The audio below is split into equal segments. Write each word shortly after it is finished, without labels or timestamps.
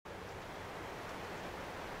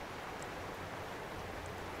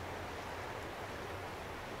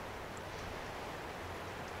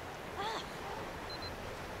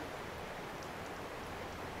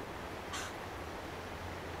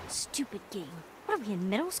stupid game. What are we, in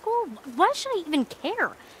middle school? Why should I even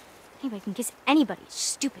care? Anybody can kiss anybody.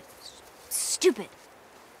 Stupid. Stupid.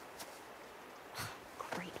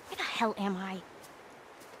 Great. Where the hell am I?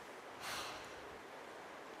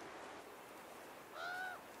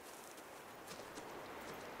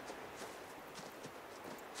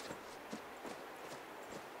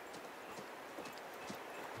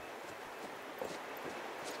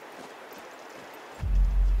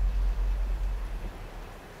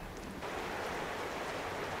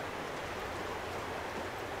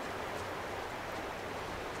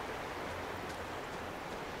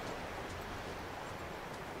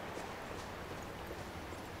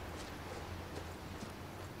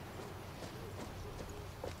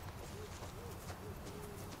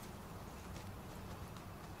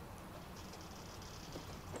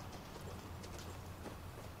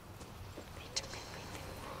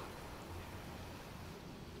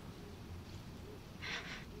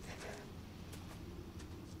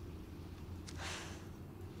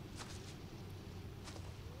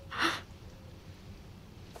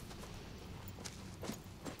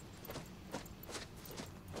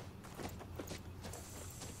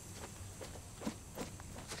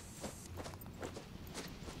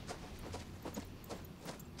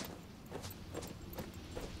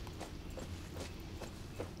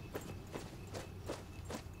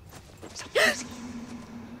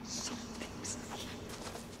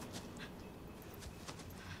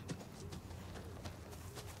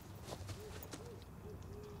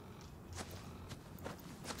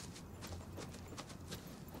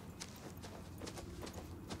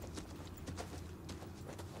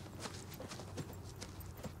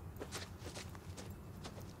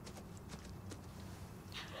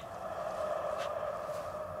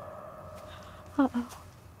 Uh-oh.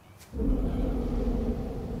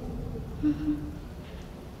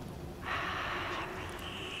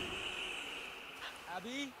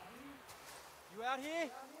 Abby? You out here?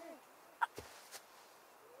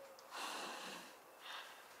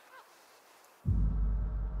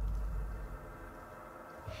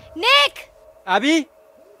 Nick! Abby?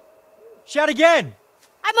 Shout again!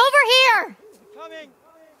 I'm over here! Coming!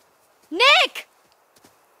 Nick!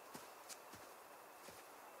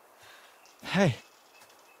 Hey.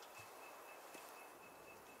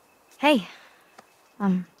 Hey.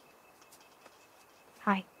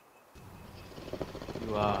 Hi.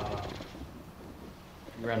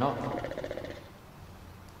 You ran off.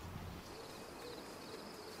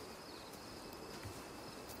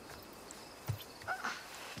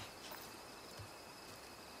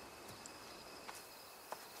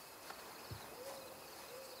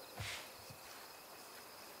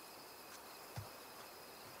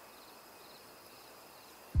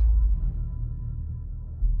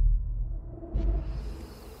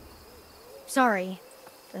 Sorry.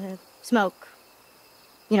 The smoke.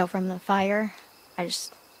 You know, from the fire. I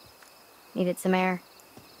just needed some air.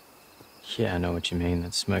 Yeah, I know what you mean.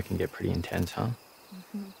 That smoke can get pretty intense, huh?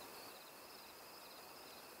 Mm-hmm.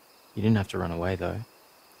 You didn't have to run away, though.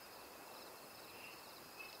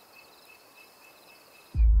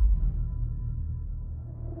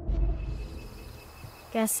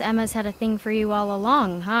 Guess Emma's had a thing for you all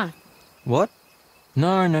along, huh? What?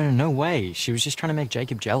 No way. She was just trying to make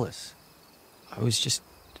Jacob jealous. I was just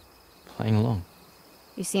playing along.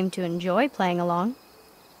 You seem to enjoy playing along.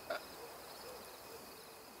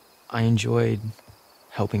 I enjoyed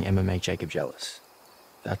helping Emma make Jacob jealous.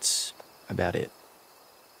 That's about it.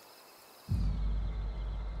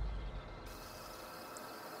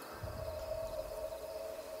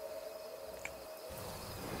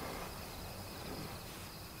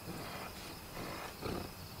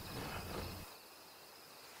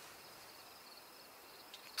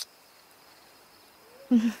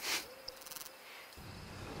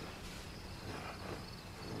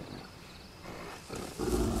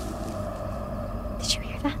 Did you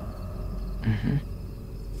hear that? Mm-hmm.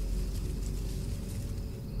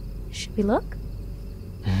 Should we look?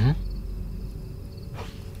 Mm-hmm.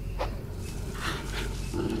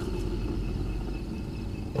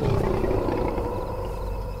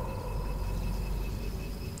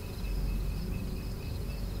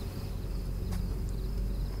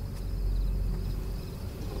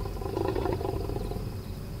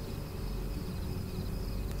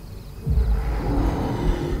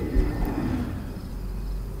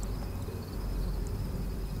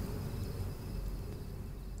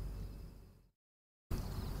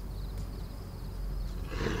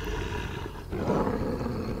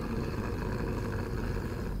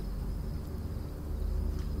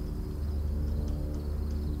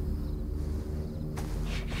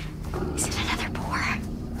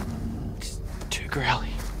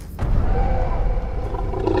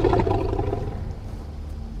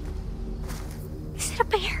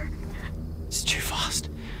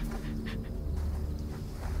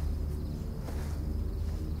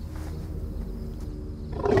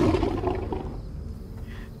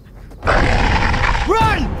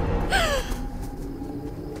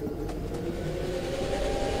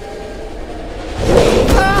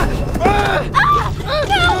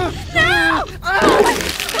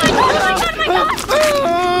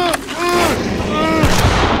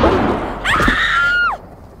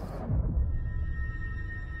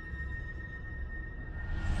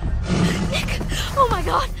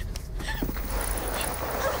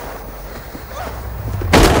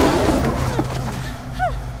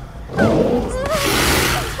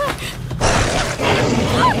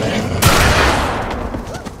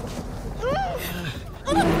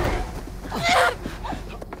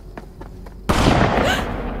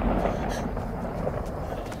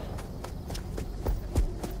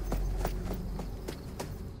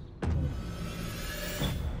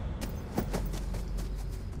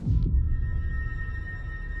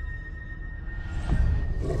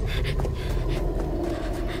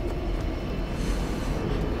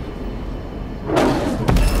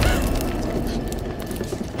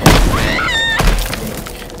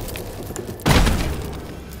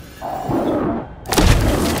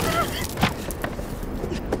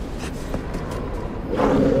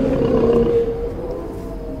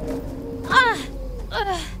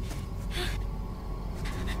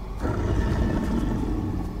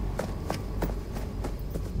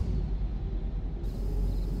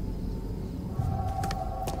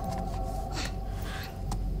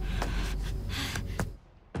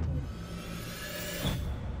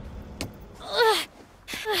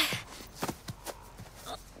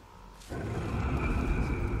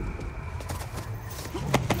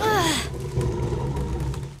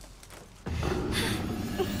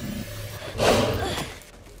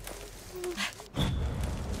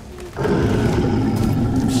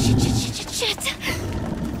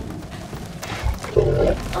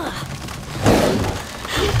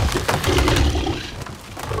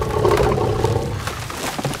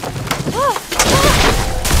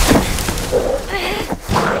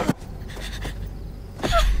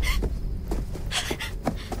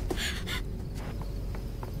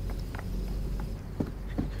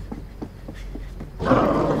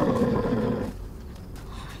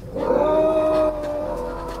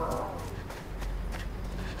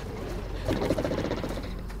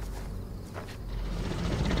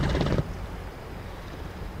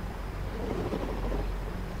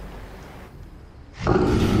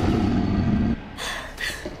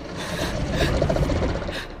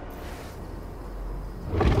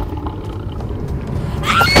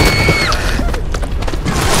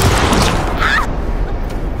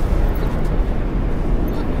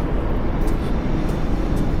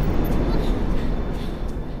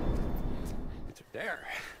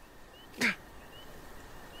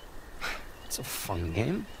 It's a fun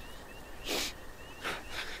game.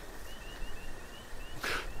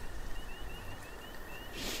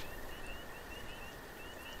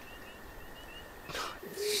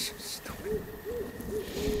 Stupid.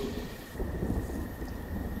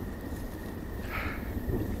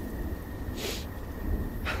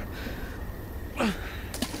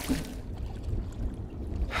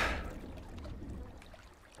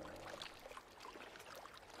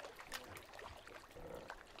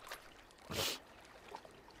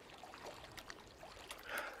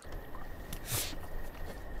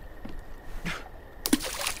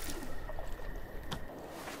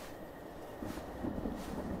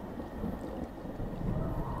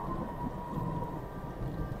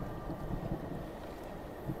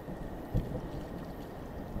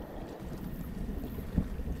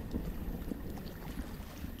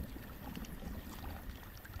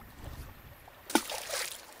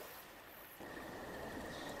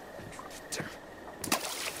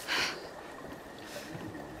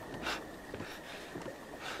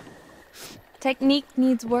 Technique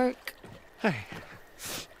needs work. Hey.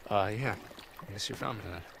 Yeah. I guess you found me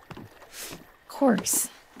then. Of course.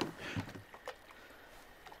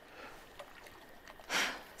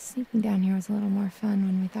 Sneaking down here was a little more fun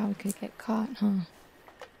when we thought we could get caught, huh?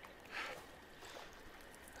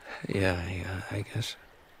 Yeah, I guess.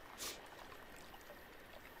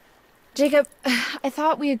 Jacob, I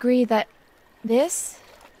thought we agreed that this,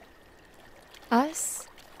 us,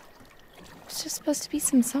 was just supposed to be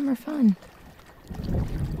some summer fun.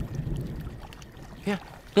 Yeah.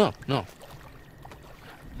 No.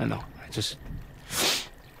 I know.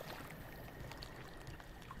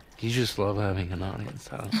 You just love having an audience,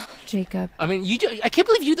 huh? Jacob. I mean, I can't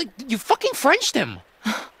believe you fucking Frenched him.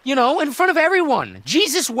 You know, in front of everyone.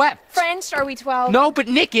 Jesus wept. French? Are we 12? No, but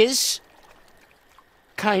Nick is.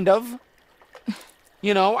 Kind of.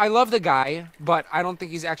 You know, I love the guy, but I don't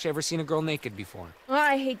think he's actually ever seen a girl naked before. Well,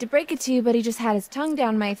 I hate to break it to you, but he just had his tongue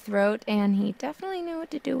down my throat, and he definitely knew what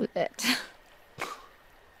to do with it.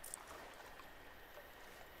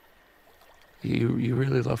 You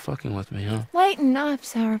really love fucking with me, huh? Lighten up,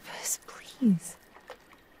 Sourpuss, please.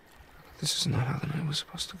 This is not how the night was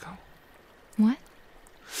supposed to go. What?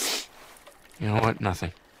 You know what?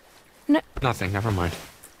 Nothing. No. Nothing. Never mind.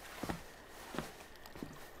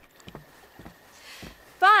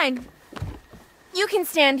 Fine. You can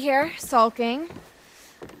stand here, sulking.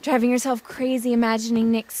 driving yourself crazy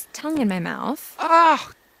imagining Nick's tongue in my mouth.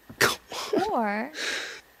 Ah! Come on.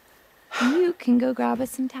 Or you can go grab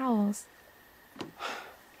us some towels.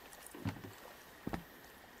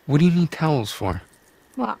 What do you need towels for?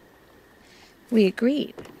 Well, we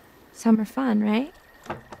agreed. Summer fun, right?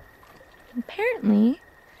 Apparently,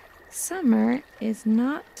 summer is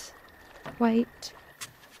not quite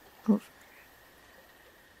over.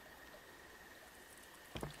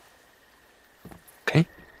 Okay.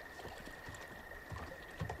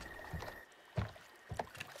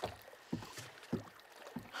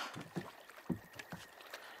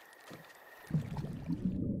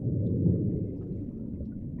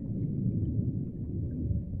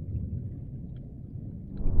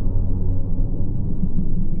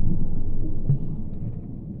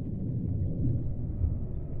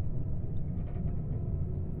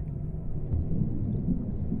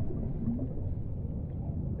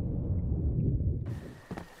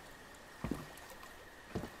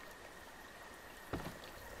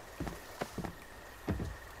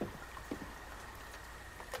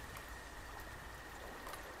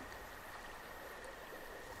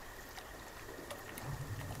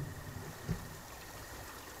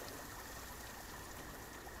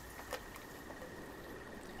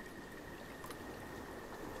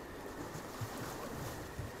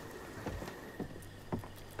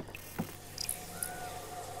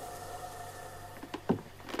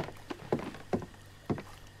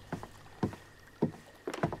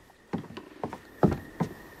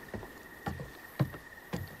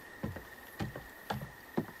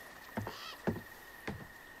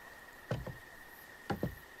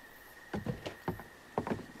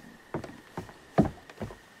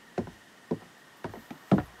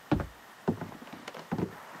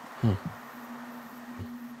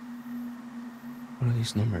 What are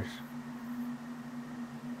these numbers?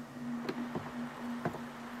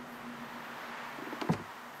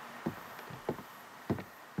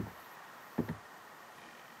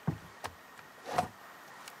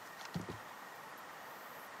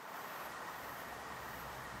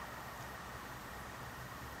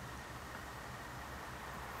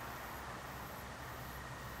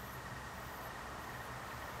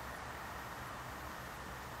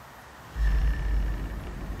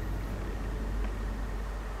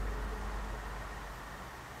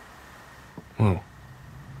 Whoa.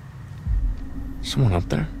 Someone up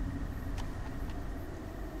there?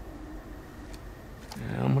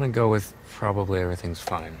 Yeah, I'm gonna go with probably everything's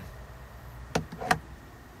fine.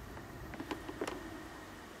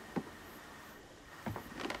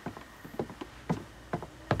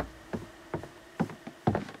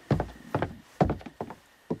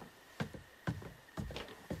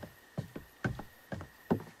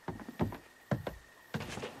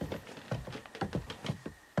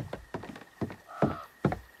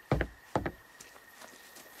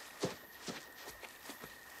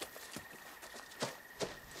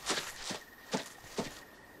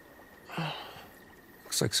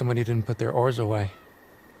 Looks like somebody didn't put their oars away.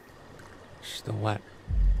 Still wet.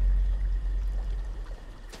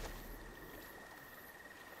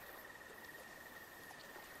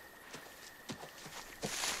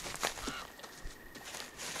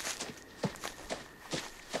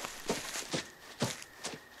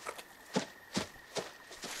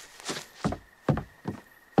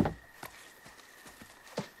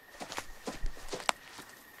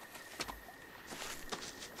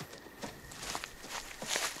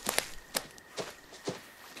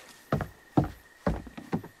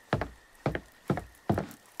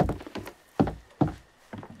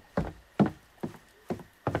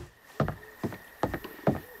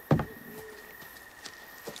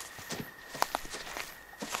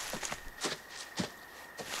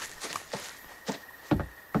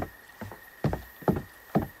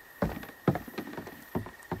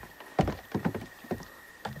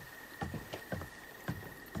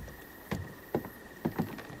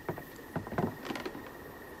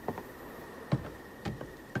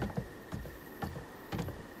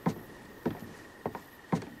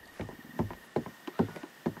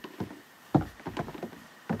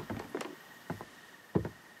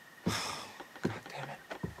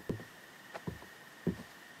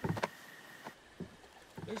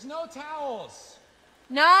 There's no towels.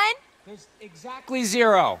 None? There's exactly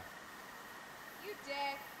 0. You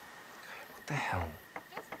dick. What the hell?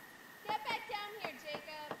 Just get back down here,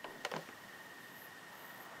 Jacob.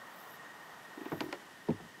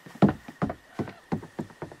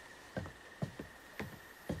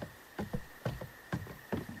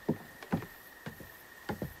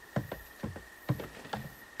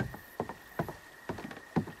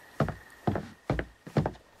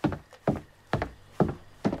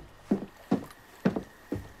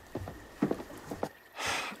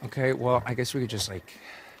 Okay, well, I guess we could just, like,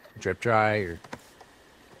 drip dry, or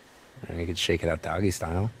you could shake it out doggy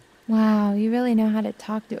style. Wow, you really know how to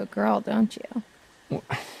talk to a girl, don't you? Well,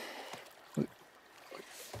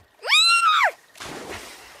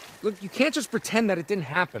 look, you can't just pretend that it didn't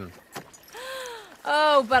happen.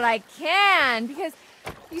 Oh, but I can, because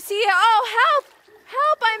you see, oh, help!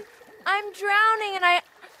 Help! I'm drowning, and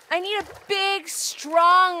I need a big,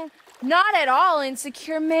 strong, not at all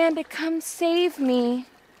insecure man to come save me.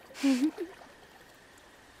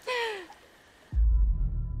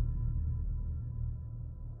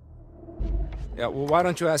 Yeah, well, why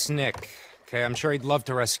don't you ask Nick? Okay, I'm sure he'd love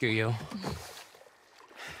to rescue you.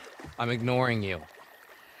 I'm ignoring you.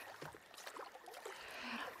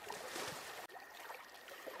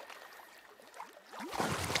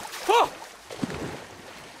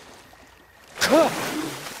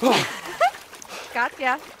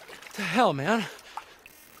 Gotcha. What the hell, man?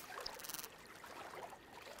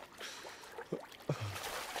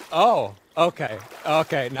 Oh, okay.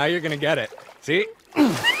 Okay, now you're gonna get it. See?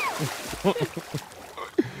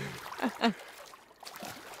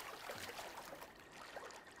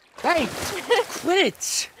 Hey, quit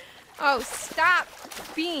it! Oh, stop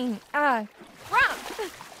being a grump.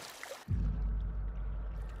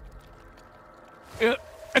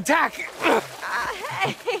 Attack!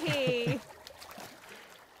 Hey.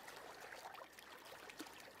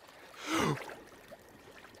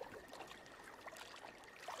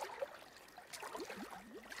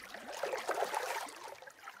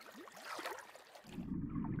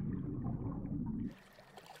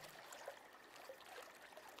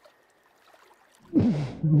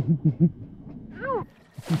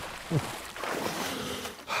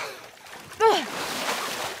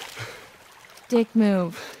 Dick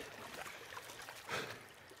move.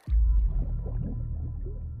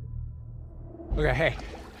 Okay, hey,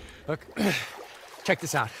 look, check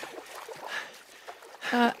this out.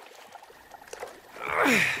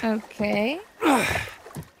 Okay.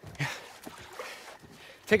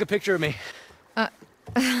 Take a picture of me.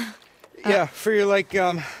 Yeah, for your, like,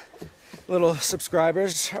 little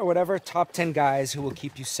subscribers or whatever, top 10 guys who will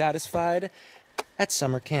keep you satisfied at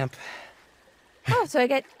summer camp. Oh, so I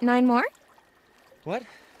get 9 more? What?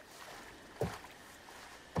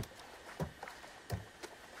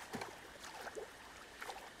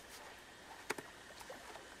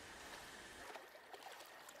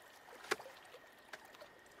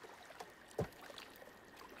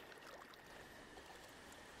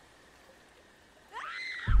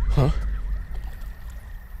 Huh?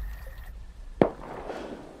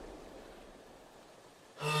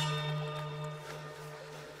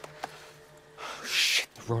 Oh,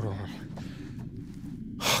 shit, the rotor arm.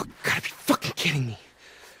 Oh, gotta be fucking kidding me.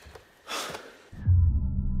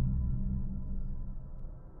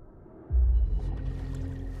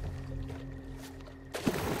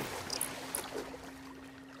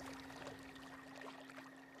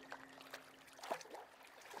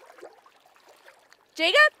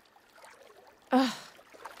 Jacob? Ugh,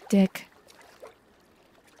 Dick.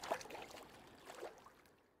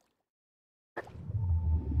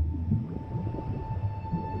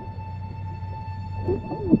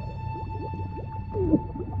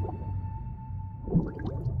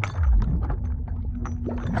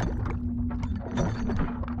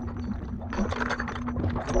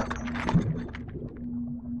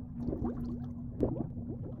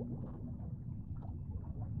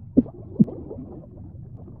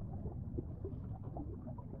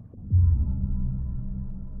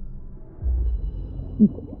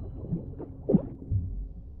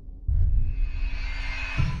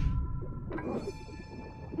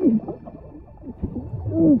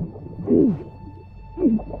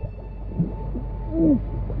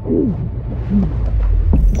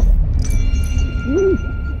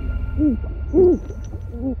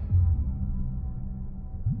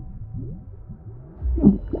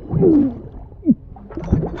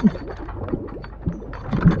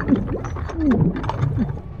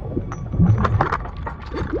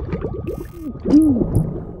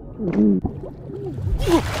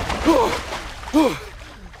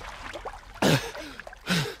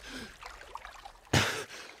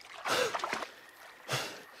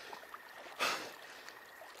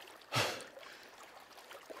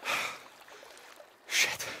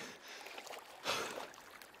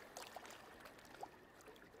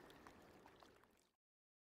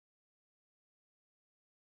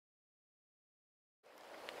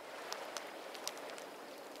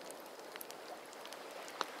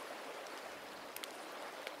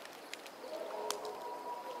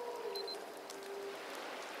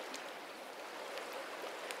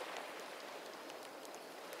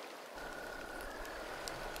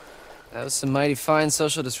 That was some mighty fine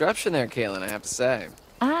social disruption there, Kaylin, I have to say.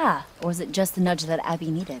 Ah, or was it just the nudge that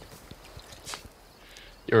Abby needed?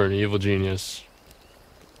 You're an evil genius.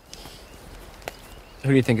 Who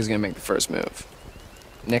do you think is gonna make the first move?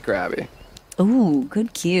 Nick or Abby? Ooh,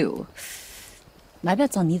 good cue. My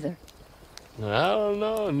bet's on neither. I don't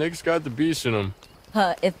know. Nick's got the beast in him.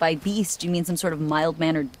 If by beast you mean some sort of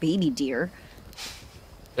mild-mannered baby deer.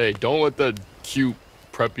 Hey, don't let that cute,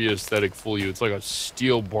 preppy aesthetic fool you. It's like a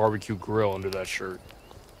steel barbecue grill under that shirt.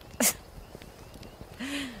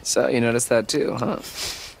 So, you noticed that too, huh?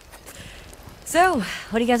 So,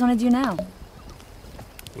 what do you guys want to do now?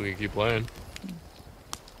 We can keep playing.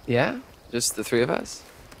 Yeah? Just the three of us?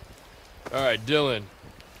 All right, Dylan.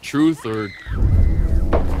 Truth or...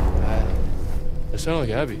 That sounded like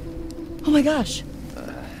Abby. Oh my gosh.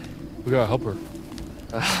 We gotta help her.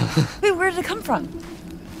 Wait, where did it come from?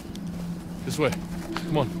 This way.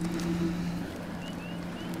 Come on.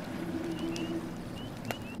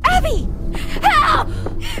 Abby! Help!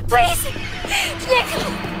 Please! Nick!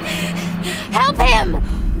 Help him!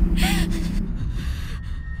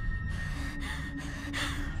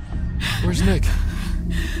 Where's Nick?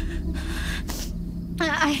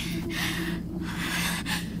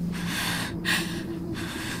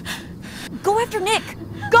 Go after Nick!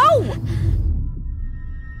 Go!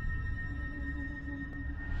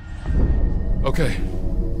 Okay.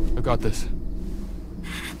 I got this.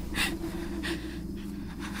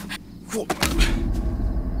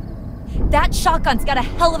 That shotgun's got a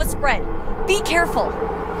hell of a spread. Be careful.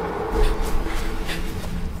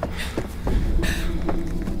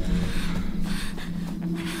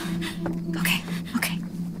 Okay,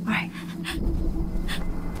 all right.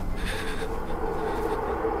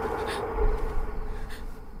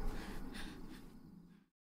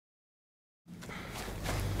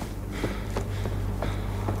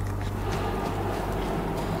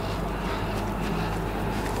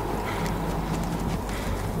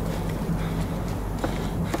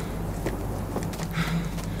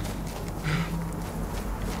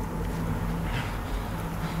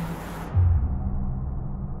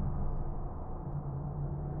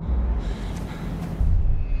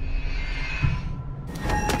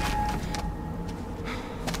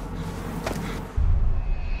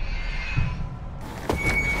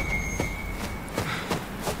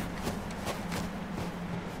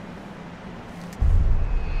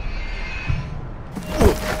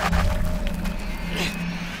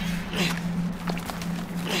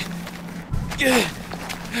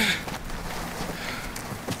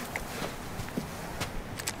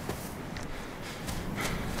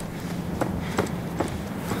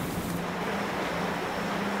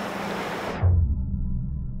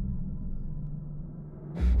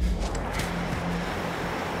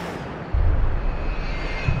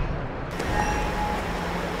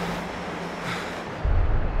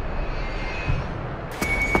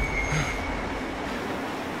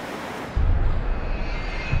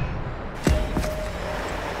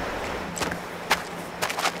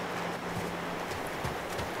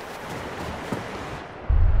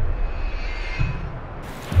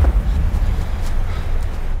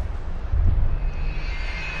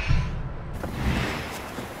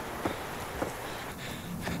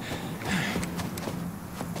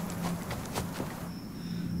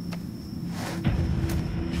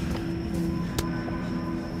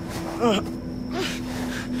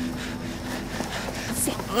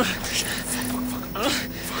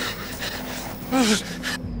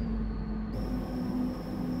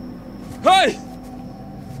 Hey!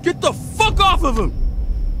 Get the fuck off of him!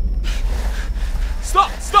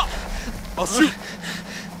 Stop! Stop! I'll shoot!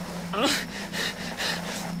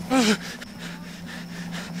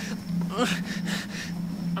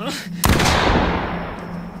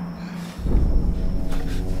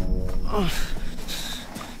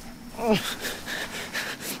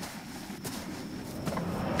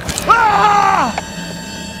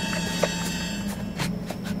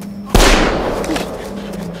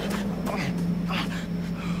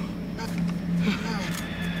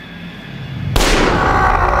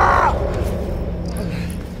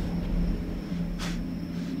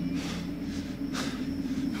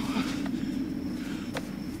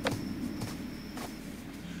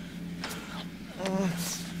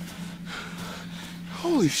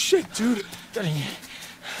 Holy shit, dude. Gotta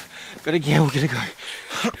get, we gotta go.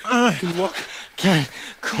 Can you walk?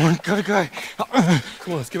 Come on, gotta go.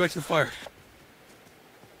 Come on, let's get back to the fire.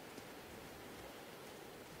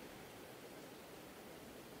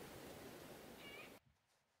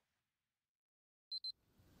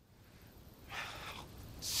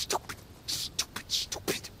 Stupid.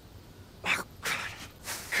 Oh, God.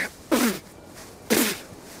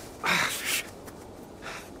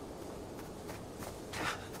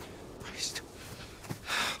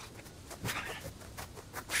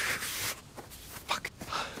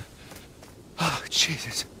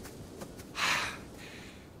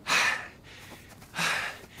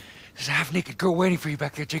 There's a half-naked girl waiting for you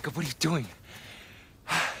back there, Jacob. What are you doing?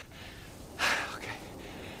 Okay.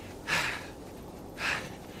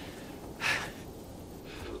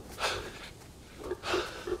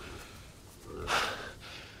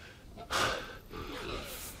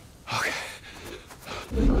 Okay.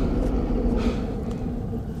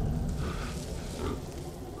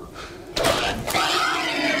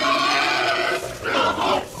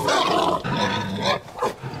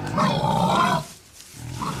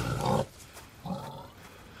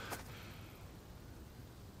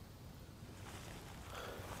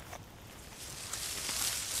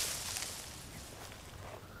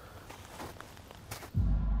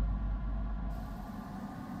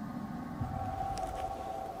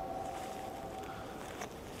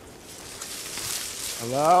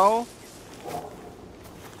 Hello?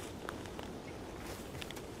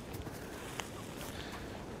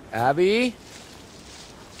 Abby?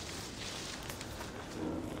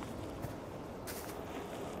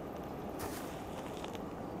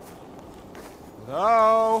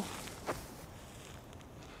 Hello?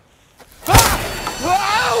 Ah!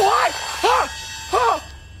 Ah! What? Ah! Ah!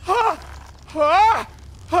 Ah! Ah!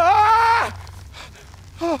 Ah!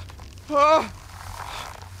 Ah! Ah!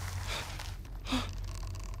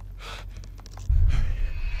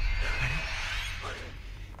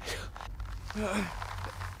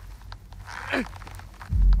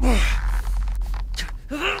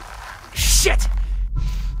 Shit!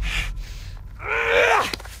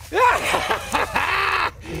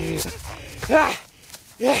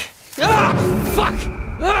 Fuck!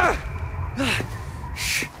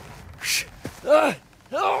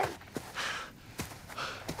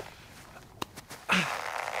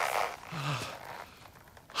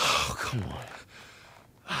 Oh, come on.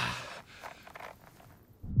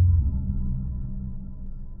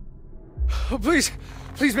 Oh, please,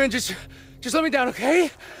 man, just let me down,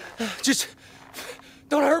 okay? Just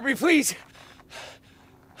don't hurt me, please.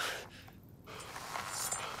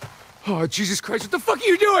 Oh, Jesus Christ, what the fuck are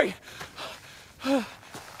you doing?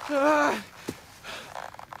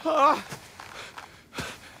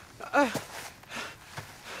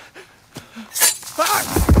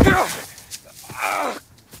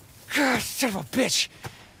 God, son of a bitch.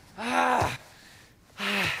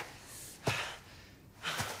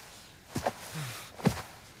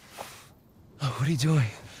 What are you doing?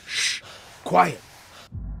 Shh. Quiet.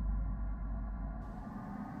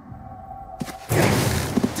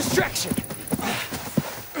 Distraction.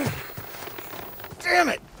 Damn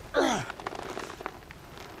it.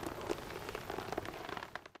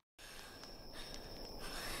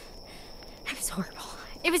 It was horrible.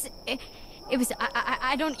 It was.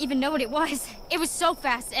 I don't even know what it was. It was so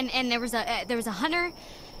fast, and there was a hunter,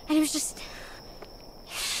 and it was just.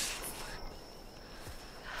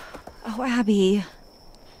 Oh, Abby.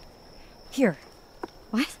 Here.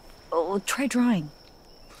 What? Oh, try drawing.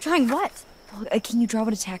 Drawing what? Well, can you draw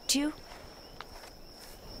what attacked you?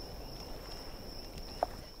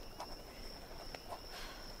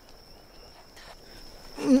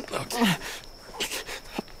 Okay.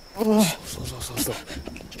 Slow.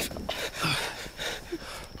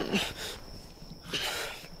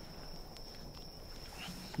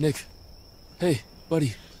 Nick. Hey,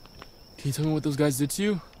 buddy. Can you tell me what those guys did to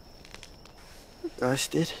you? Guys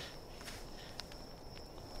did?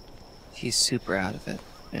 He's super out of it.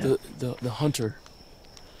 Yeah. The hunter.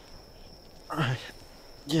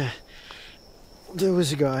 Yeah. There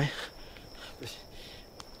was a guy. But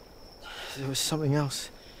there was something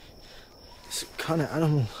else. Some kind of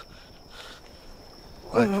animal.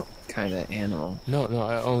 What kind of animal? No,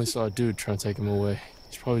 I only saw a dude trying to take him away.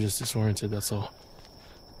 He's probably just disoriented, that's all.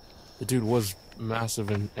 The dude was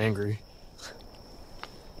massive and angry.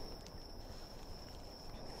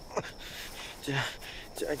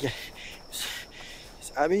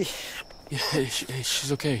 Is Abby? Yeah, hey,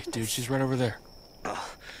 she's okay, dude. She's right over there.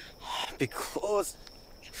 Big claws.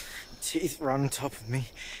 Teeth right on top of me.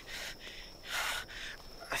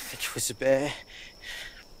 I think it was a bear.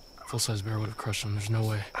 Full-size bear would have crushed him. There's no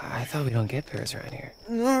way. I thought we don't get bears around here.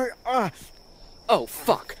 No, Oh,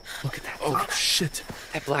 fuck. Look at that. Oh, shit.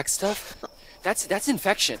 That black stuff? That's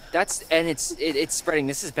infection. It's spreading.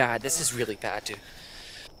 This is bad. This is really bad, dude.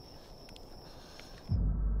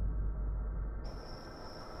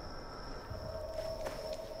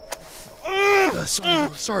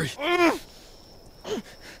 Sorry.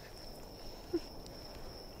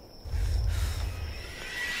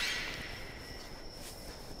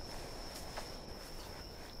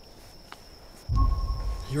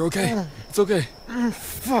 You're okay. It's okay.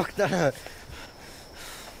 Fuck, that hurt.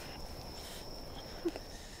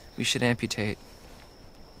 We should amputate.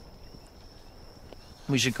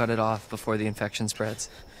 We should cut it off before the infection spreads.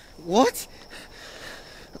 What?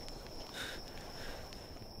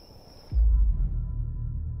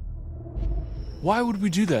 Why would we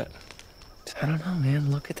do that? I don't know,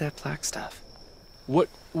 man. Look at that black stuff. What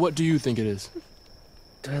do you think it is?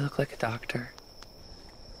 Do I look like a doctor?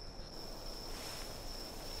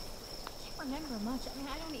 I can't remember much. I mean,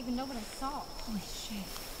 I don't even know what I saw. Holy shit.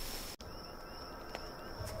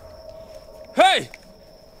 Hey!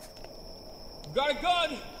 Got a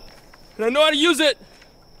gun! And I know how to use it!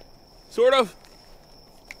 Sort of.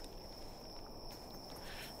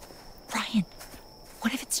 Ryan,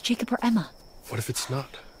 what if it's Jacob or Emma? What if it's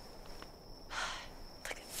not?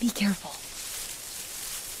 Be careful.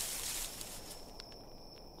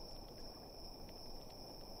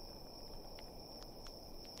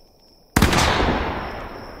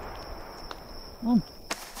 Well,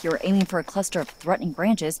 if you were aiming for a cluster of threatening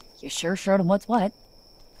branches, you sure showed them what's what.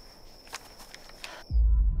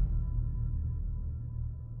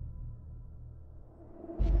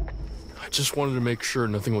 I just wanted to make sure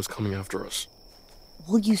nothing was coming after us.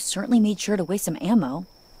 Well, you certainly made sure to waste some ammo.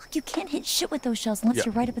 Look, you can't hit shit with those shells unless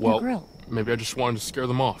you're right up at their grill. Maybe I just wanted to scare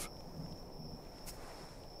them off.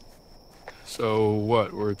 So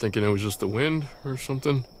what, we're thinking it was just the wind or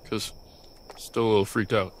something? Because still a little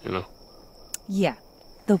freaked out, you know? Yeah,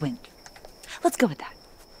 the wind. Let's go with that.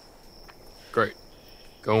 Great.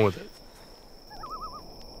 Going with it.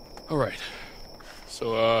 Alright.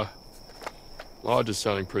 So, lodge is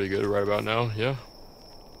sounding pretty good right about now, yeah?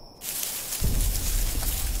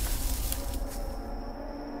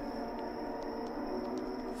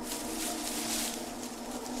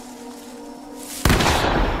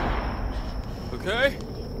 Okay?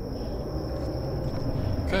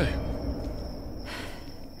 Okay.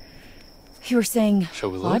 You were saying Shall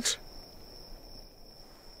we lodge? look?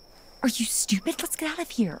 Are you stupid? Let's get out of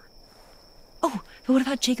here. Oh, but what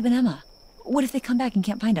about Jacob and Emma? What if they come back and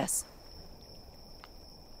can't find us?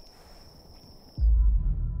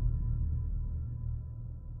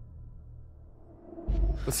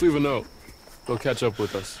 Let's leave a note. They'll catch up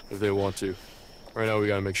with us if they want to. Right now we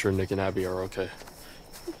gotta make sure Nick and Abby are okay.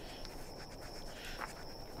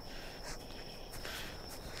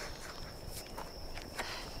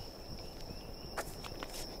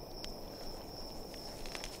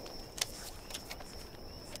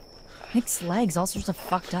 Nick's leg's all sorts of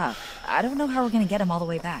fucked up. I don't know how we're gonna get him all the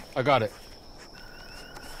way back. I got it.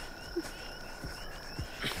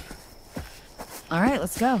 All right,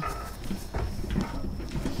 let's go.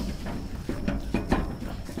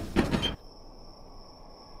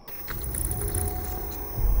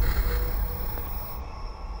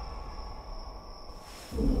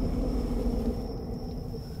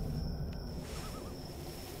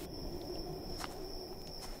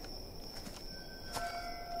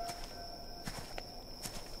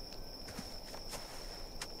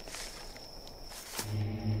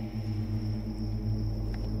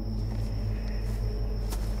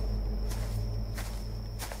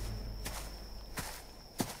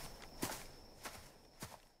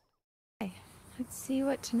 Let's see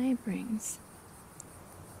what tonight brings.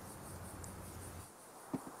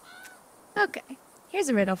 Okay, here's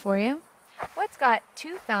a riddle for you. What's got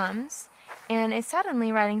 2 thumbs and is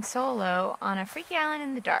suddenly riding solo on a freaky island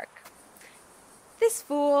in the dark? This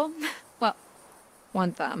fool. Well,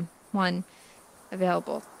 1 thumb. 1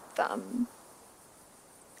 available thumb.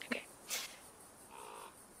 Okay.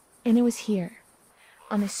 And it was here,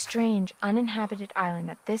 on this strange, uninhabited island,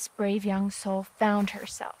 that this brave young soul found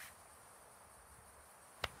herself.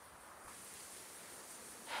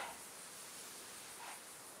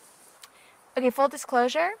 Okay, full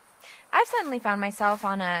disclosure, I've suddenly found myself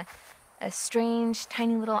on a strange,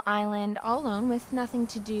 tiny little island all alone with nothing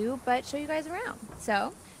to do but show you guys around.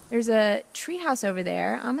 So, there's a treehouse over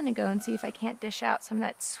there. I'm gonna go and see if I can't dish out some of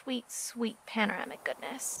that sweet, sweet panoramic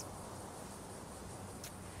goodness.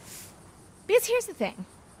 Because here's the thing.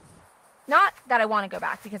 Not that I want to go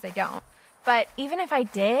back, because I don't. But even if I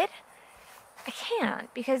did, I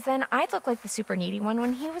can't, because then I'd look like the super needy one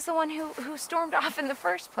when he was the one who stormed off in the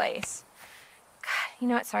first place. God, you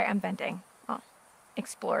know what? Sorry, I'm venting. Well,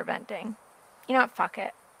 explore venting. You know what? Fuck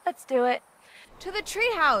it. Let's do it. To the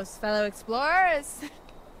treehouse, fellow explorers.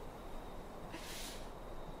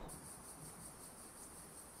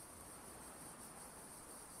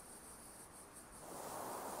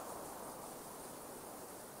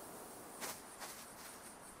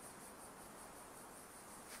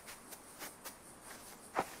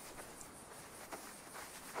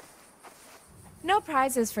 No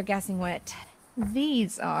prizes for guessing what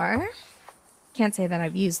these are. Can't say that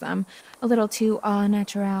I've used them. A little too au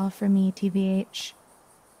naturel for me, TBH.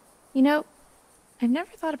 You know, I've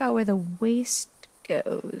never thought about where the waste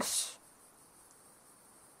goes.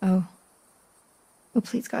 Oh. Oh,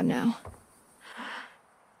 please, God, no.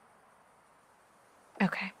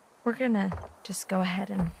 Okay, we're gonna just go ahead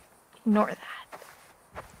and ignore that.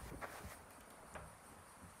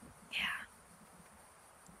 Yeah.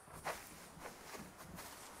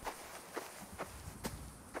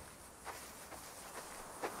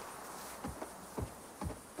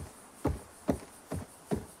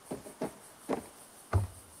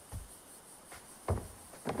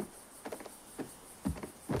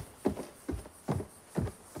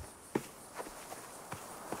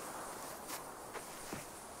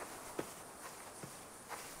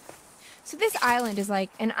 So this island is like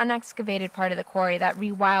an unexcavated part of the quarry that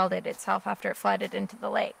rewilded itself after it flooded into the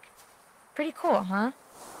lake. Pretty cool, huh?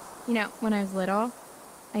 You know, when I was little,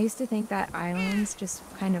 I used to think that islands just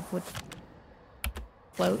kind of would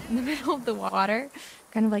float in the middle of the water,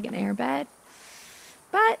 kind of like an airbed.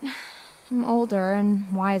 But I'm older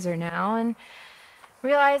and wiser now and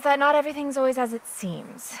realize that not everything's always as it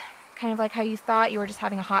seems. Kind of like how you thought you were just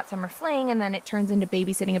having a hot summer fling and then it turns into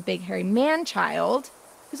babysitting a big hairy man-child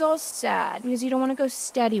who's all sad because you don't want to go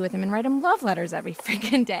steady with him and write him love letters every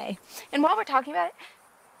freaking day. And while we're talking about it,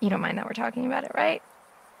 you don't mind that we're talking about it, right?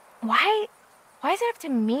 Why is it up to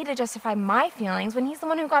me to justify my feelings when he's the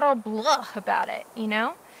one who got all blah about it, you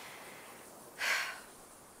know?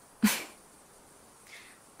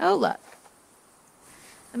 Oh, look.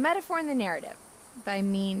 A metaphor in the narrative. I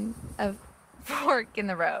mean, a fork in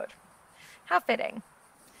the road. How fitting.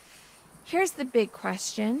 Here's the big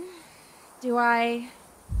question. Do I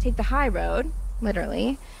take the high road,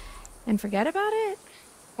 literally, and forget about it?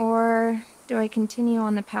 Or do I continue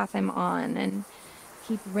on the path I'm on and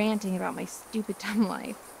keep ranting about my stupid dumb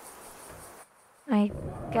life? I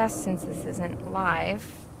guess since this isn't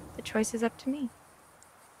live, the choice is up to me.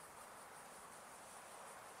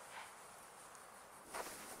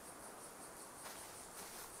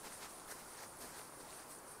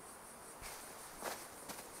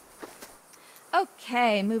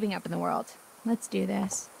 Okay, moving up in the world. Let's do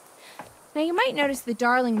this. Now you might notice the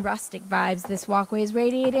darling rustic vibes this walkway is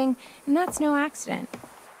radiating, and that's no accident.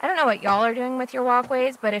 I don't know what y'all are doing with your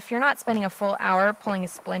walkways, but if you're not spending a full hour pulling a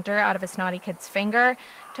splinter out of a snotty kid's finger,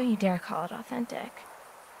 don't you dare call it authentic.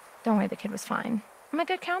 Don't worry, the kid was fine. I'm a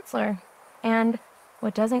good counselor, and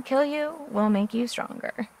what doesn't kill you will make you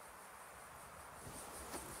stronger.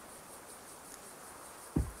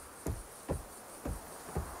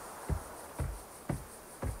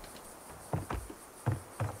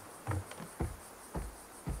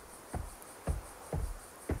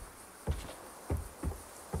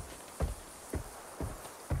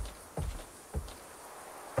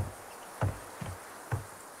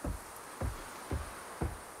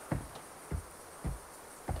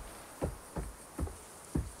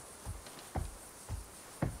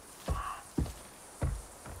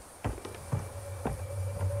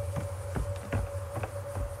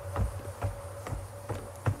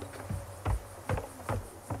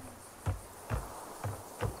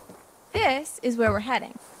 This is where we're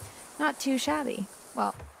heading. Not too shabby.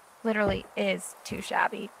 Well, literally is too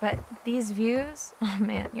shabby, but these views, oh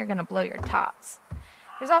man, you're gonna blow your tops.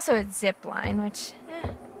 There's also a zip line, which,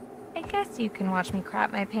 I guess you can watch me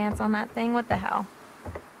crap my pants on that thing. What the hell?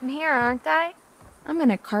 I'm here, aren't I? I'm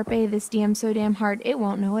gonna carpe this DM so damn hard it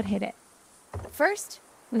won't know what hit it. But first,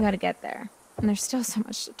 we gotta get there. And there's still so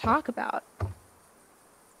much to talk about.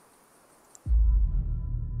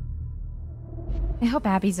 I hope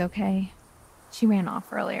Abby's okay. She ran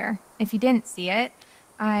off earlier. If you didn't see it,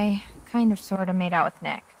 I kind of sort of made out with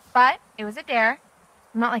Nick. But it was a dare.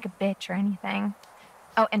 I'm not like a bitch or anything.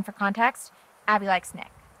 Oh, and for context, Abby likes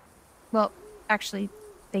Nick. Well, actually,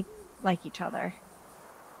 they like each other.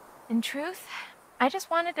 In truth, I just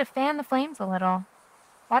wanted to fan the flames a little.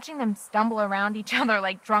 Watching them stumble around each other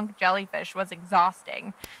like drunk jellyfish was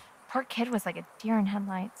exhausting. Poor kid was like a deer in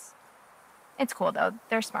headlights. It's cool though,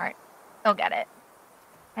 they're smart. They'll get it.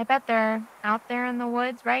 I bet they're out there in the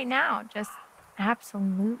woods right now, just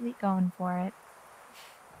absolutely going for it.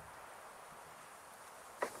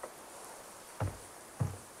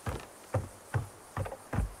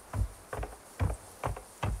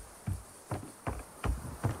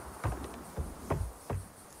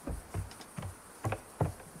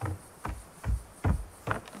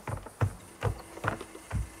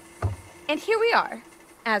 And here we are,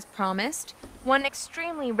 as promised. One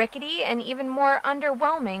extremely rickety and even more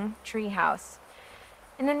underwhelming treehouse.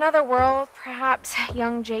 In another world, perhaps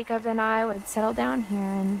young Jacob and I would settle down here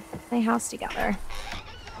and play house together.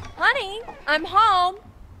 Honey, I'm home.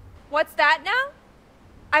 What's that now?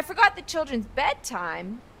 I forgot the children's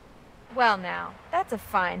bedtime. Well now, that's a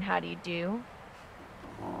fine how do you do.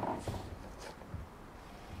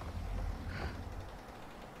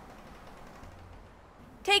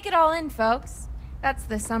 Take it all in, folks. That's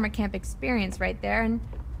the summer camp experience right there, and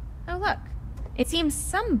oh look, it seems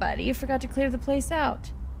somebody forgot to clear the place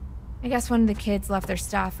out. I guess one of the kids left their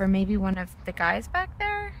stuff, or maybe one of the guys back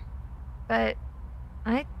there? But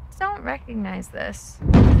I don't recognize this.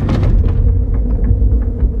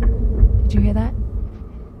 Did you hear that?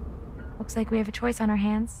 Looks like we have a choice on our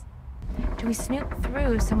hands. Do we snoop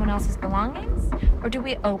through someone else's belongings? Or do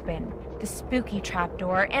we open the spooky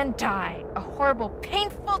trapdoor and die a horrible,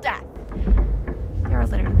 painful death? There are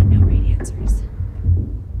literally no right answers.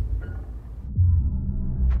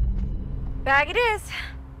 Bag it is.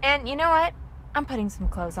 And you know what? I'm putting some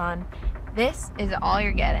clothes on. This is all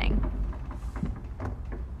you're getting.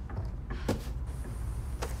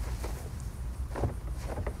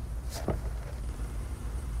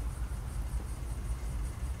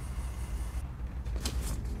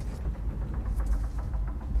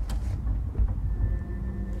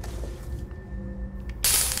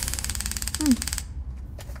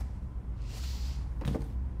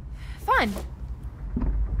 Fun.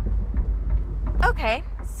 Okay,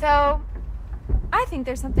 so I think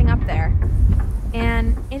there's something up there.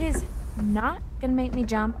 And it is not gonna make me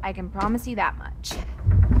jump, I can promise you that much.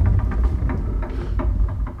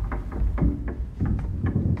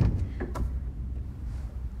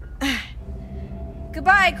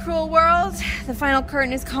 Goodbye, cruel world. The final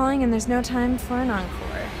curtain is calling and there's no time for an encore.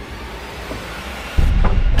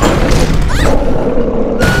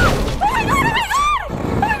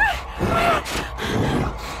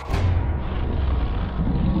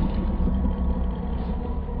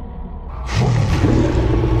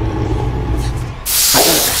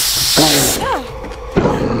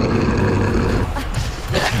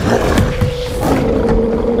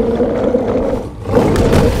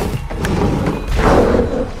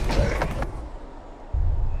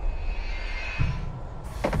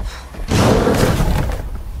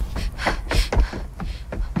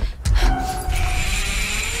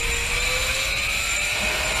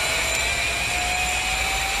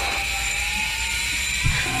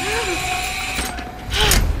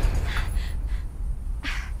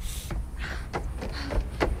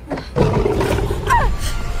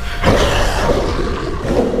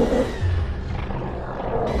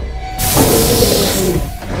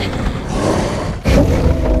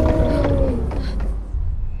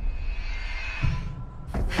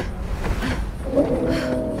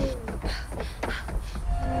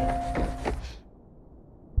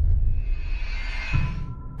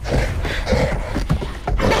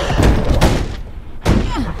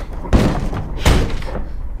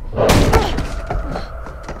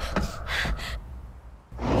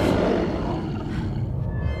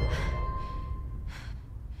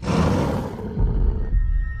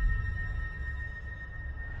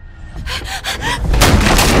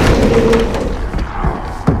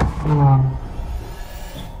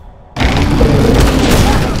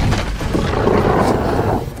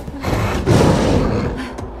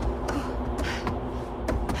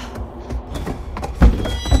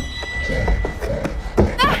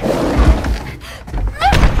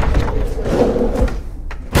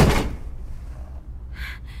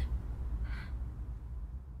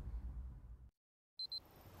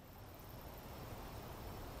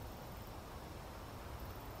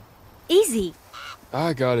 Easy.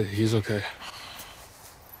 I got it. He's okay.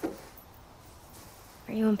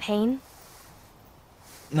 Are you in pain?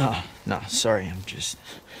 No, sorry.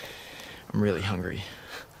 I'm really hungry.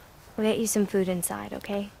 We'll get you some food inside,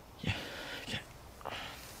 okay? Yeah, okay.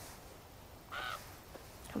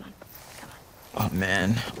 Come on. Oh,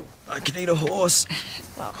 man. I could eat a horse.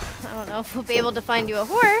 Well, I don't know if we'll be able to find you a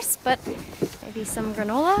horse, but maybe some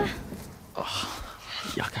granola? Oh,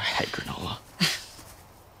 yuck, I hate granola.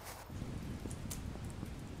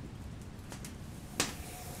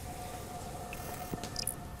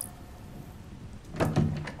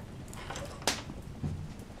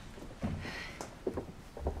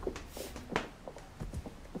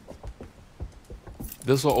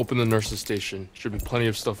 This will open the nurse's station. Should be plenty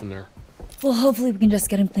of stuff in there. Well, hopefully we can just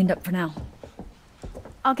get him cleaned up for now.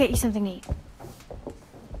 I'll get you something to eat.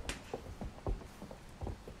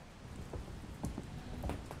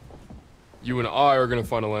 You and I are gonna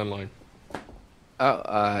find a landline.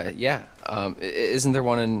 Oh, yeah. Isn't there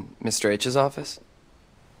one in Mr. H's office?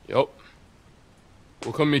 Yep.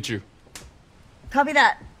 We'll come meet you. Copy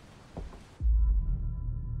that.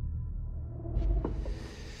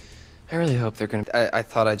 I really hope they're gonna... I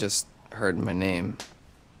thought I just heard my name.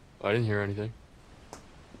 I didn't hear anything.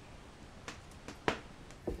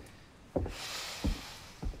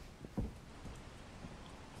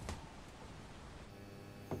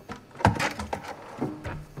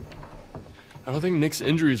 I don't think Nick's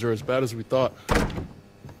injuries are as bad as we thought.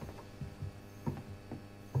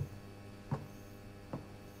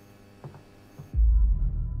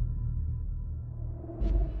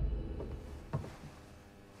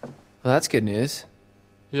 Well, that's good news.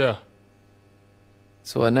 Yeah.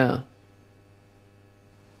 So what now?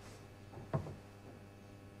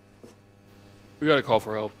 We gotta call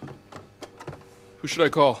for help. Who should I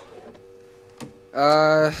call?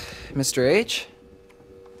 Mr. H?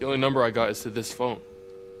 The only number I got is to this phone.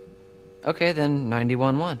 Okay, then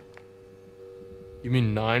 911. You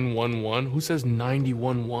mean 911? Who says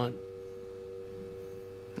 911?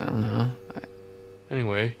 I don't know.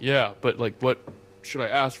 Anyway, yeah, but like, what should I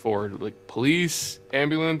ask for? Like, police?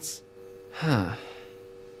 Ambulance? Huh.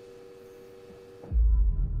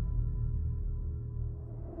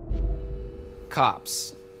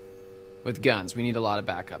 Cops. With guns. We need a lot of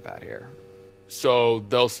backup out here. So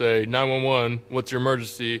they'll say, 911, what's your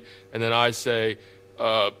emergency? And then I say,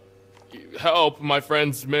 help, my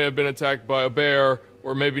friends may have been attacked by a bear,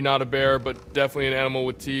 or maybe not a bear, but definitely an animal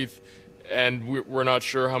with teeth. And we're not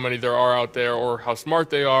sure how many there are out there or how smart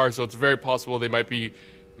they are, so it's very possible they might be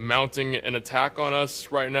mounting an attack on us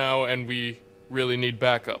right now, and we really need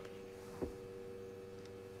backup.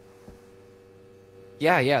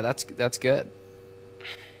 Yeah, that's good.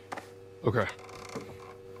 Okay.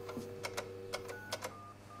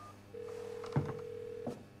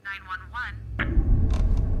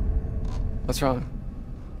 What's wrong?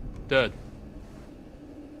 Dead.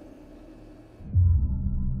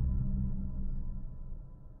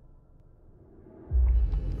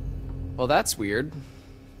 Well, that's weird.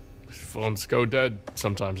 Phones go dead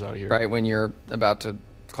sometimes out here. Right when you're about to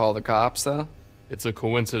call the cops, though? It's a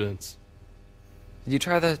coincidence. Did you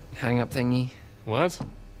try the hang-up thingy? What?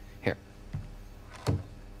 Here.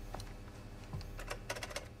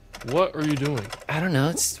 What are you doing? I don't know.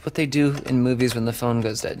 It's what they do in movies when the phone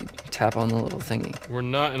goes dead. You tap on the little thingy. We're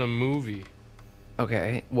not in a movie.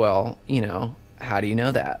 Okay, well, you know, how do you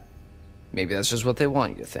know that? Maybe that's just what they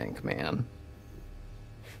want you to think, man.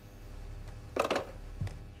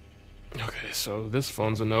 Okay, so this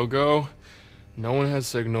phone's a no-go. No one has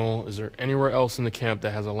signal. Is there anywhere else in the camp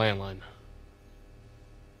that has a landline?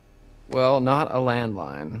 Well, not a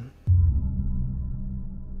landline.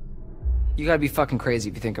 You gotta be fucking crazy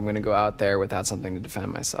if you think I'm gonna go out there without something to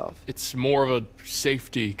defend myself. It's more of a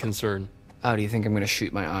safety concern. Oh, do you think I'm gonna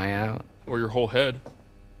shoot my eye out? Or your whole head.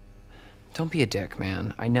 Don't be a dick,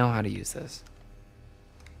 man. I know how to use this.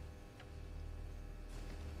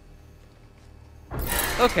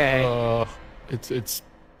 Okay. It's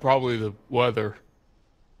probably the weather.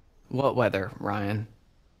 What weather, Ryan?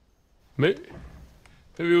 Maybe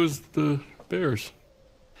it was the bears.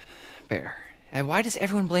 Bear. And why does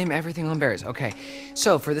everyone blame everything on bears? Okay,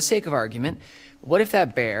 so for the sake of argument, what if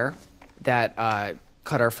that bear that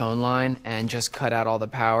cut our phone line and just cut out all the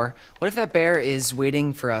power, what if that bear is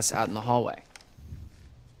waiting for us out in the hallway?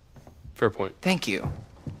 Fair point. Thank you.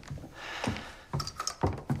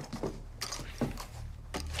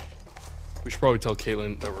 We should probably tell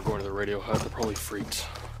Caitlin that we're going to the radio hut. They're probably freaked.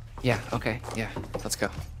 Yeah, okay, yeah, let's go.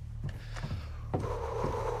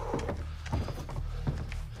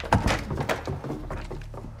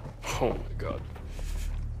 Oh my god.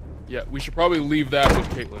 Yeah, we should probably leave that with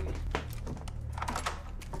Caitlin.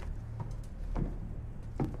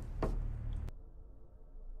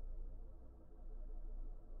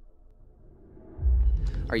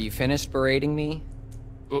 Are you finished berating me?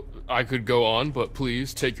 Well, I could go on, but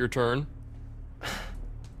please, take your turn.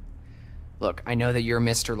 Look, I know that you're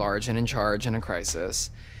Mr. Large and in charge in a crisis,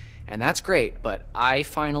 and that's great, but I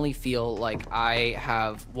finally feel like I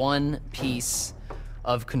have one piece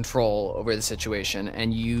of control over the situation,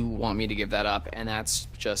 and you want me to give that up, and that's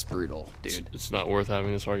just brutal, dude. It's not worth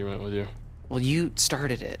having this argument with you. Well, you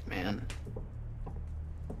started it, man.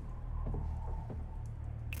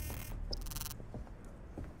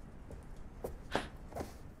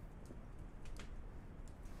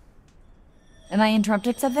 Am I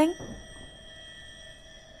interrupting something?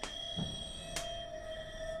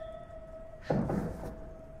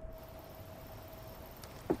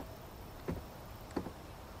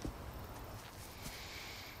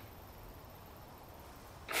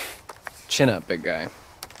 Chin up, big guy.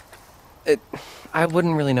 I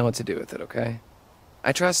wouldn't really know what to do with it, okay?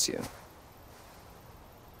 I trust you.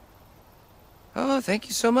 Oh, thank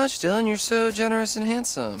you so much, Dylan. You're so generous and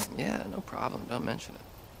handsome. Yeah, no problem. Don't mention it.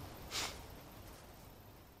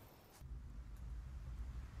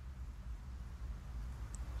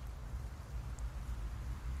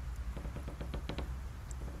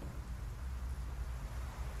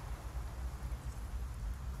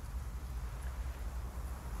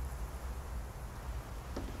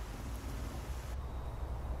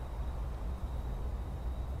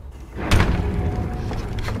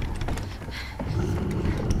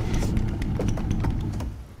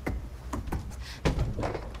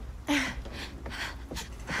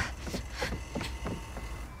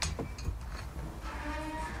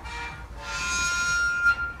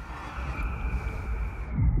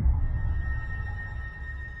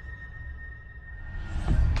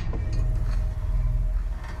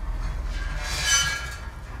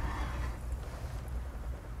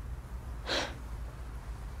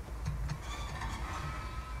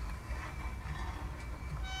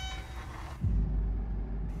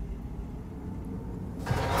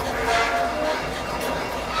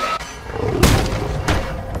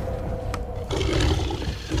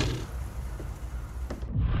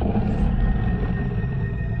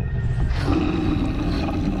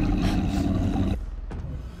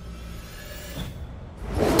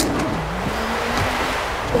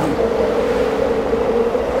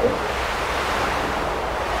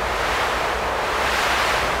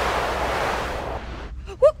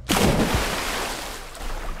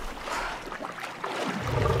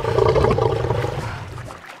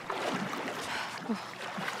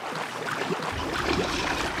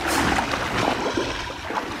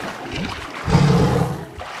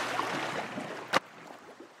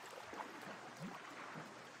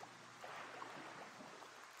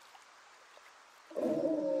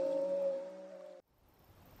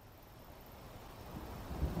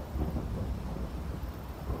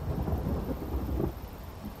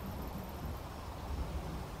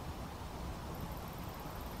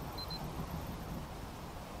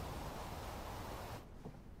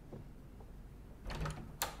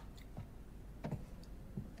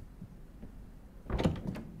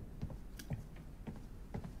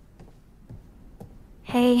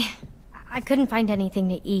 Hey, I couldn't find anything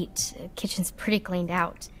to eat. The kitchen's pretty cleaned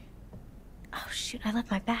out. Oh shoot, I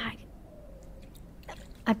left my bag.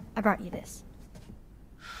 I brought you this.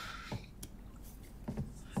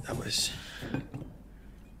 That was...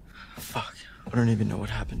 Fuck. I don't even know what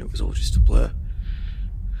happened. It was all just a blur.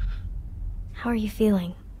 How are you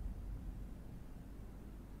feeling?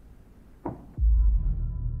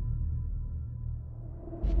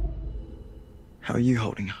 How are you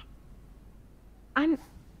holding up? I'm...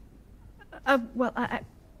 well,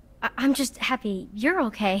 I'm just happy you're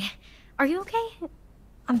okay. Are you okay?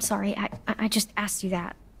 I'm sorry, I just asked you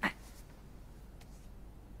that.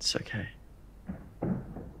 It's okay.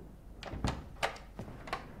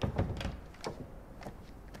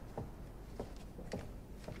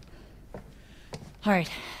 All right,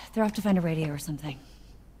 they're off to find a radio or something.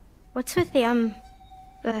 What's with the,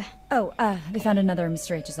 they found another in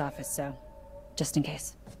Mr. H's office, so just in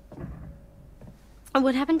case.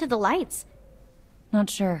 What happened to the lights? Not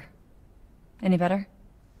sure. Any better?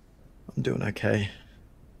 I'm doing okay.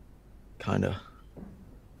 Kinda.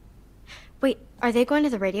 Wait, are they going to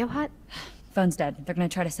the radio hut? Phone's dead. They're gonna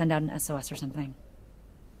try to send out an SOS or something.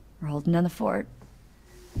 We're holding down the fort.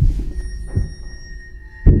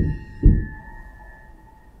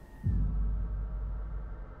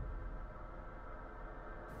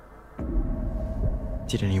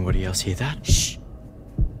 Did anybody else hear that? Shh!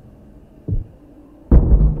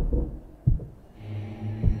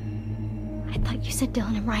 I thought you said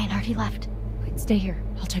Dylan and Ryan already left. Wait, stay here.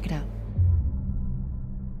 I'll check it out.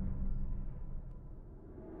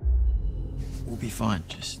 We'll be fine,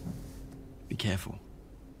 just be careful.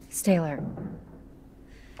 Stay alert.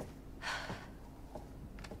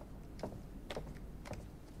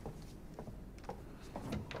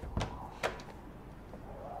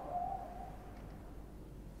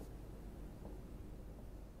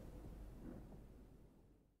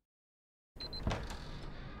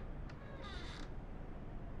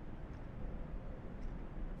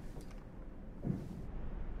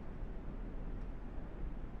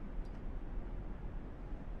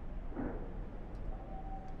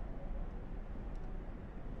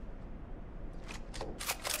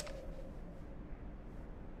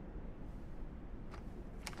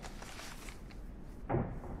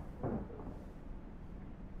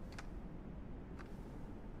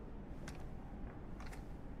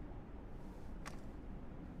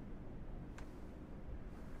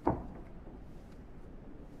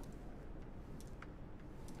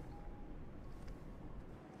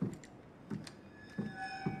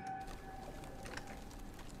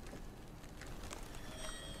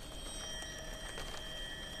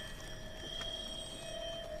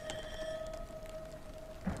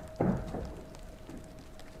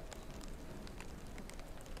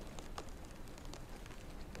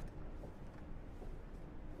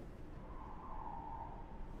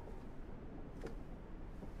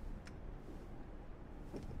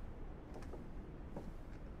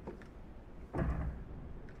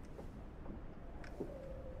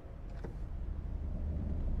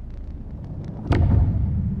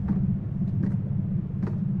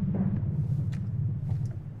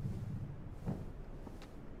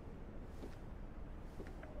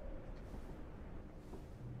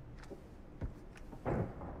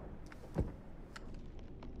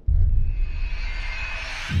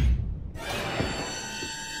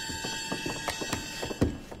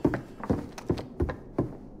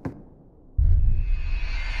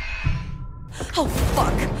 Oh,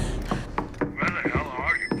 fuck! Where the hell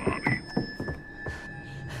are you, Bobby?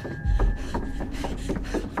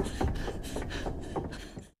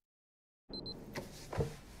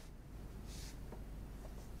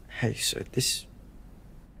 Hey, so this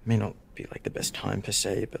may not be like the best time per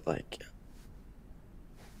se, but like...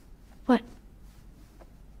 What?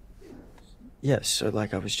 Yeah, so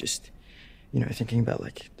like I was just, you know, thinking about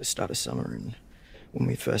like the start of summer and when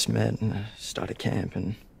we first met and the start of camp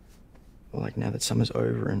and well, like now that summer's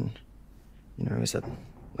over and, you know, is that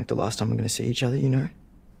like the last time we're gonna see each other, you know?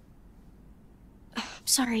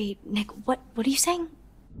 Sorry, Nick, what are you saying?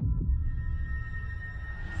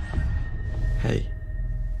 Hey,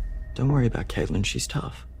 don't worry about Caitlin, she's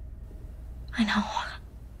tough. I know.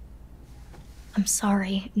 I'm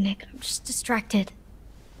sorry, Nick, I'm just distracted.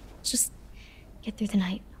 Just get through the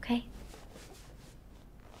night, okay?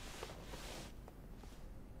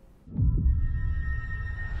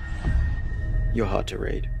 You're hard to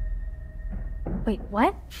read. Wait,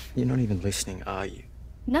 what? You're not even listening, are you?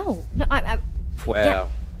 No, I Wow. Yeah.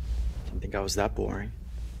 Didn't think I was that boring.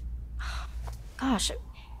 Gosh,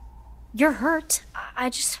 you're hurt. I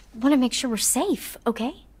just want to make sure we're safe,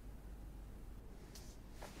 okay?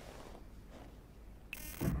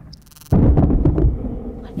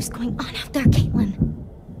 is going on out there, Caitlin?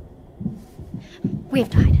 We've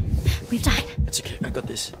died. We've died. It's okay, I got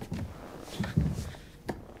this.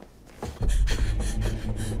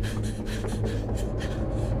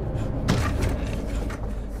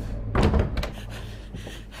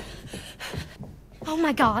 Oh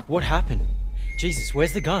my god. What happened? Jesus,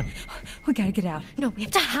 where's the gun? We gotta get out. No, we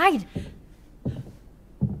have to hide.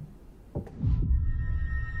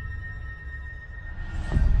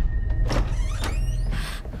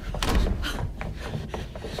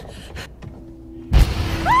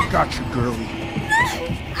 Got you, girlie.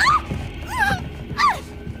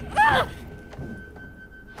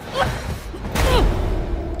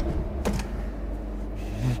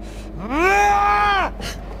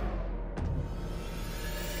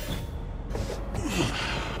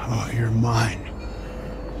 Oh, you're mine.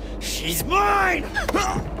 She's mine!